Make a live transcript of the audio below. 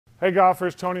Hey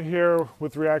golfers, Tony here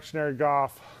with Reactionary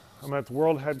Golf. I'm at the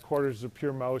world headquarters of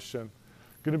PurMotion.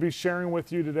 Going to be sharing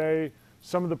with you today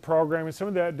some of the programming, some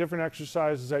of the different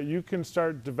exercises that you can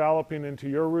start developing into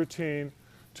your routine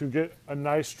to get a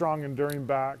nice, strong, enduring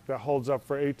back that holds up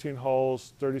for 18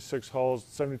 holes, 36 holes,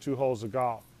 72 holes of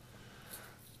golf.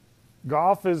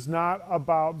 Golf is not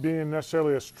about being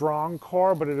necessarily a strong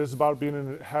core, but it is about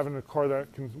having a core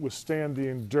that can withstand the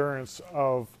endurance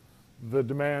of the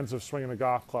demands of swinging a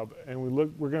golf club. And we're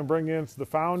going to bring in the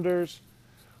founders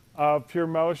of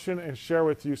PurMotion and share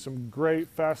with you some great,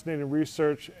 fascinating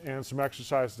research and some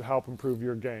exercises to help improve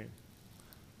your game.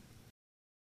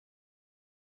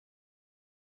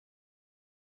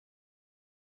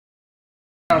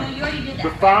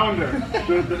 The founder,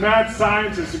 the mad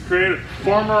scientist who created,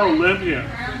 former Olympian,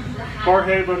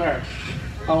 Jorge Bonnet.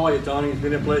 How are you, Tony? It's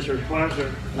been a pleasure.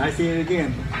 Pleasure. Nice seeing you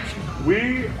again.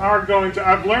 We are going to,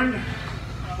 I've learned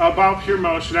about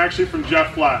PurMotion actually from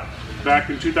Jeff Flatt back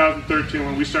in 2013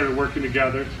 when we started working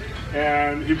together.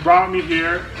 And he brought me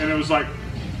here and it was like,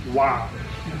 wow.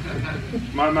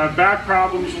 My back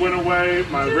problems went away,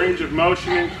 my range of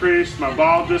motion increased, my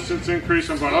ball distance increased.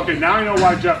 I'm going, okay, now I know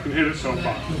why Jeff can hit it so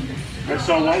far. And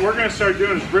so what we're going to start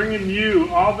doing is bringing you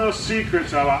all those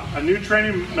secrets of a new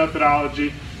training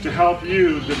methodology to help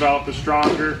you develop a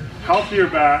stronger, healthier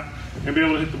bat and be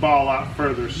able to hit the ball a lot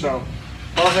further. So,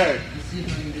 Jorge,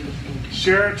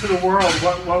 share it to the world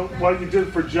what you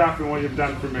did for Jeff and what you've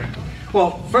done for me.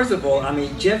 Well, first of all,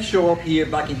 Jeff showed up here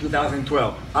back in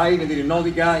 2012. I even didn't know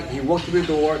the guy. He walked through the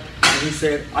door and he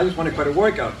said, I just want to quit a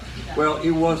workout. Well,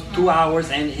 it was 2 hours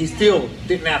and he still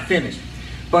did not finish.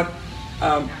 But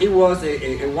it was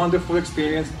a wonderful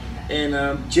experience. And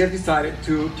Jeff decided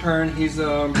to turn his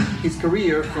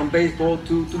career from baseball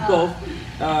to golf,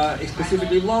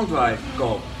 specifically long drive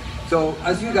golf. So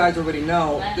as you guys already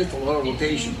know, there's a lot of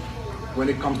rotation when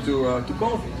it comes to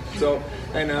golfing. So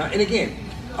and again,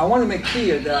 I want to make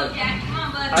clear that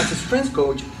as a strength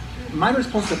coach, my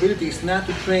responsibility is not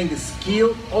to train the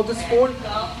skill of the sport,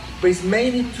 but it's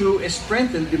mainly to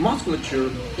strengthen the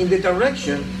musculature in the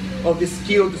direction of the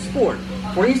skill of the sport.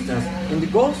 For instance, in the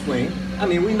golf swing,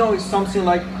 we know it's something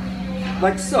like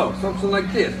something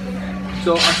like this.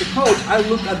 So as a coach, I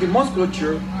look at the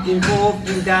musculature involved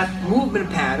in that movement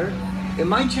pattern, and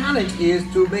my challenge is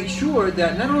to make sure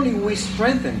that not only we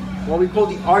strengthen what we call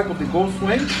the arc of the golf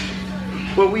swing,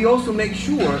 but we also make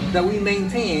sure that we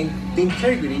maintain the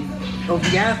integrity of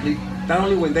the athlete, not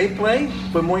only when they play,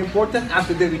 but more important,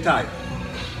 after they retire.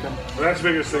 Well, that's the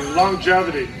biggest thing,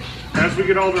 longevity. As we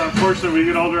get older, unfortunately, we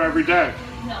get older every day.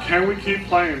 Can we keep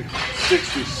playing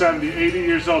 60, 70, 80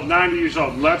 years old, 90 years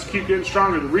old? Let's keep getting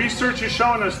stronger. The research is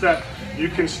showing us that you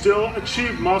can still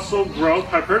achieve muscle growth,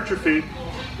 hypertrophy,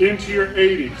 into your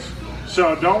 80s.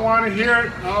 So don't want to hear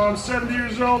it, oh, I'm 70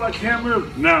 years old, I can't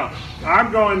move. No,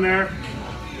 I'm going there.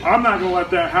 I'm not going to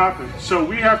let that happen. So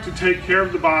we have to take care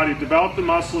of the body, develop the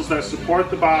muscles that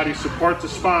support the body, support the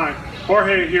spine.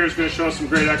 Jorge here is going to show us some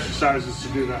great exercises to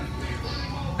do that.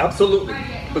 Absolutely.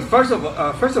 But first of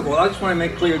all, I just want to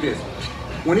make clear this.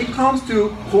 When it comes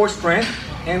to core strength,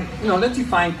 and let's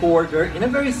define core in a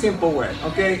very simple way.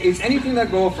 Okay, it's anything that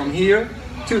goes from here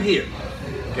to here.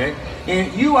 Okay,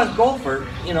 and you as golfer,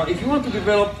 if you want to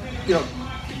develop,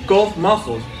 golf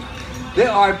muscles, there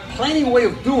are plenty of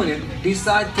ways of doing it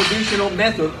besides traditional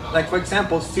method, like for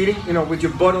example, sitting, with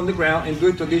your butt on the ground and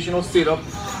doing traditional sit-up,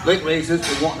 leg raises,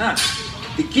 and whatnot.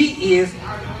 The key is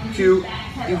to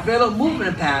develop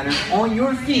movement patterns on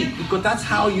your feet because that's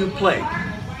how you play.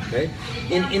 Okay,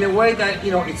 in a way that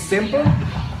it's simple,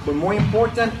 but more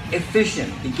important,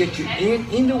 efficient. It gets you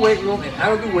in the weight room and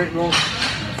out of the weight room,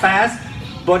 fast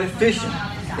but efficient.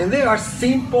 And there are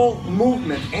simple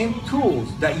movements and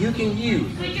tools that you can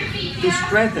use to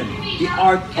strengthen the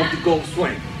art of the golf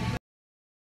swing.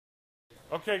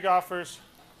 Okay, golfers,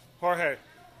 Jorge,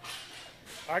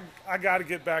 I got to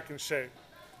get back in shape.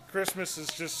 Christmas has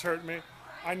just hurt me.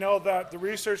 I know that the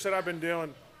research that I've been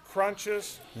doing,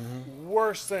 crunches,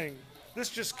 worst thing. This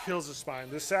just kills the spine.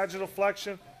 This sagittal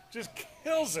flexion just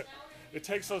kills it. It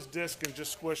takes those discs and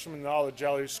just squish them and all the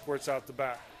jelly squirts out the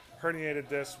back. Herniated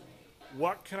disc.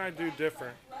 What can I do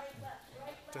different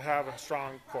to have a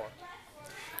strong core?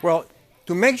 Well,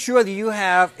 to make sure that you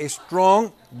have a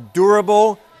strong,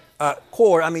 durable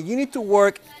core, you need to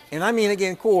work, and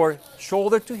again, core,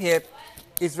 shoulder to hip.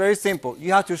 It's very simple.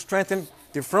 You have to strengthen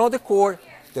the front of the core,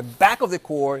 the back of the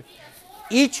core,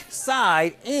 each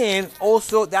side, and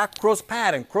also that cross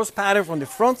pattern from the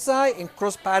front side and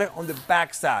cross pattern on the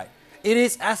back side. It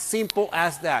is as simple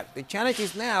as that. The challenge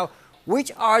is now,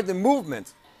 which are the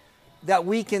movements that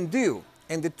we can do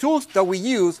and the tools that we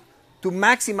use to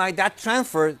maximize that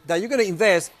transfer that you're going to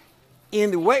invest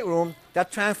in the weight room,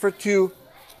 that transfer to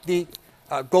the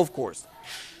golf course.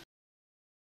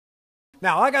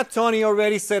 Now, I got Tony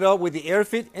already set up with the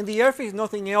AirFit, and the AirFit is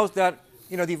nothing else that,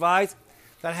 device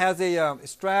that has a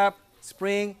strap,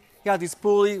 spring, you have this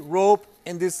pulley, rope,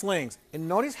 and these slings. And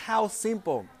notice how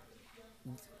simple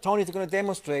Tony is going to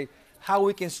demonstrate how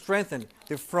we can strengthen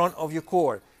the front of your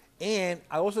core. And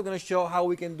I'm also going to show how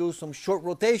we can do some short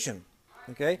rotation,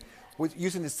 okay, with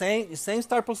using the same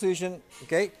start position,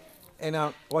 okay. And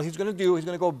what he's going to do, he's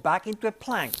going to go back into a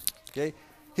plank, okay.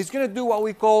 He's going to do what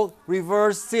we call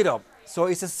reverse sit-up. So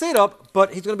it's a sit-up,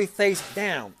 but he's going to be face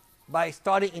down by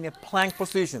starting in a plank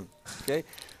position, okay.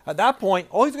 At that point,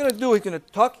 all he's going to do is going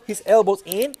to tuck his elbows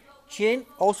in, chin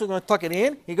also going to tuck it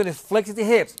in. He's going to flex the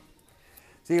hips.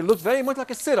 See, it looks very much like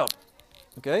a sit-up,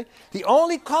 okay? The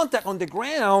only contact on the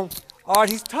ground are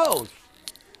his toes,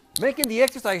 making the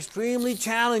exercise extremely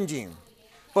challenging.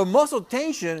 But muscle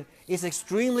tension is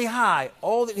extremely high.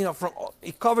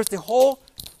 It covers the whole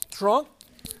trunk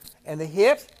and the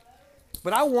hips.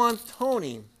 But I want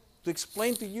Tony to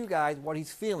explain to you guys what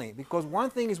he's feeling, because one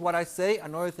thing is what I say,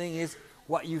 another thing is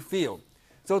what you feel.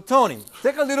 So Tony,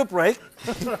 take a little break,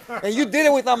 and you did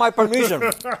it without my permission.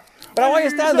 But I want you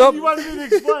to stand up. You wanted me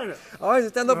to explain it. I want you to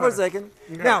stand up for a second.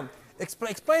 Okay. Now,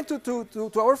 explain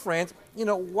to our friends,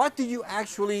 what do you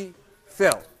actually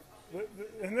feel?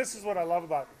 And this is what I love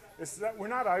about it. It's that we're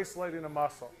not isolating a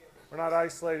muscle. We're not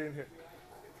isolating here.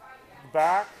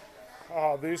 Back,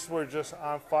 these were just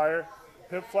on fire.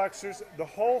 Hip flexors, the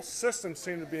whole system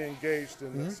seemed to be engaged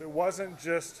in this. It wasn't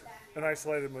just an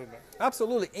isolated movement.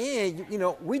 Absolutely, and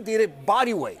we did it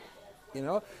body weight.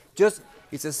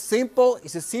 It's a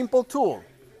simple tool.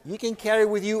 You can carry it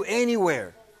with you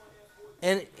anywhere,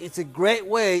 and it's a great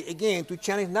way again to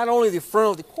challenge not only the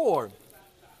front of the core.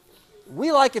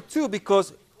 We like it too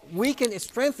because we can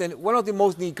strengthen one of the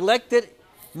most neglected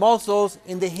muscles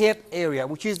in the hip area,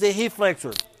 which is the hip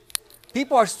flexor.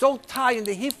 People are so tight in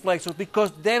the hip flexors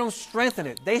because they don't strengthen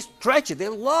it. They stretch it. They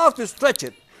love to stretch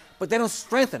it, but they don't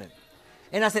strengthen it.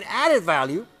 And as an added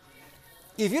value,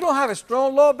 if you don't have a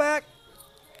strong low back,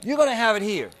 you're going to have it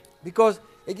here. Because,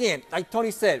 again, like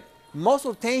Tony said,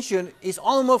 muscle tension is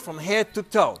almost from head to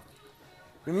toe.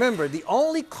 Remember, the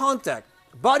only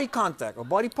body contact or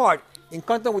body part in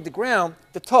contact with the ground,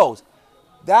 the toes.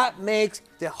 That makes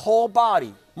the whole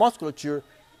body musculature,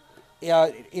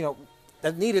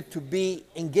 that needed to be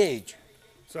engaged.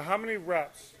 So how many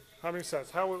reps? How many sets?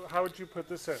 How would you put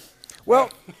this in? Well,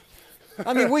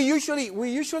 I mean, we usually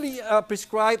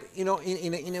prescribe, in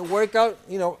a workout,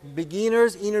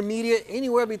 beginners, intermediate,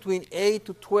 anywhere between 8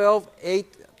 to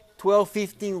 12,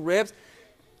 15 reps,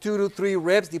 2 to 3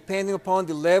 reps, depending upon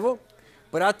the level.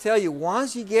 But I tell you,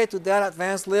 once you get to that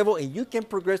advanced level and you can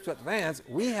progress to advanced,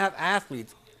 we have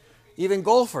athletes, even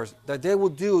golfers, that they will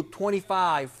do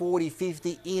 25, 40,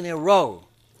 50 in a row.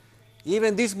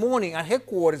 Even this morning at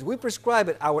headquarters, we prescribed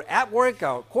it. Our ab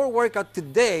workout, core workout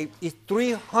today is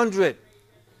 300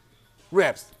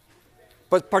 reps,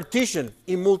 but partitioned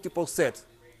in multiple sets.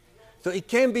 So it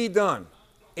can be done.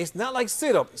 It's not like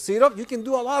sit-up. Sit-up, you can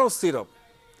do a lot of sit-up.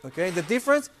 Okay, the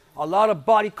difference, a lot of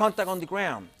body contact on the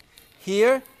ground.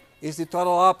 Here is the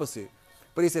total opposite.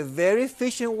 But it's a very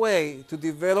efficient way to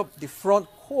develop the front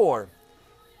core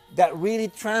that really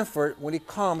transfer when it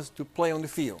comes to play on the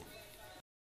field.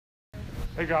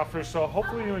 Hey golfers, so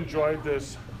hopefully you enjoyed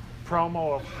this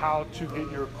promo of how to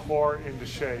get your core into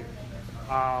shape.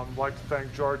 I'd like to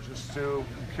thank Jorge and Stu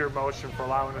and PurMotion for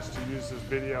allowing us to use this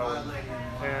video.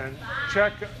 And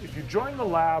check, if you join the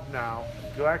lab now,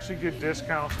 you'll actually get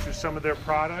discounts to some of their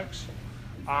products.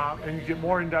 And you get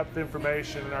more in-depth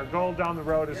information. And our goal down the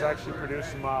road is actually produce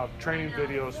some training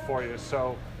videos for you.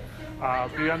 So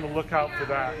be on the lookout for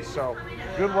that. So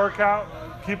good workout,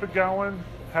 keep it going.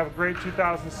 Have a great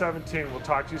 2017. We'll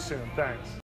talk to you soon. Thanks.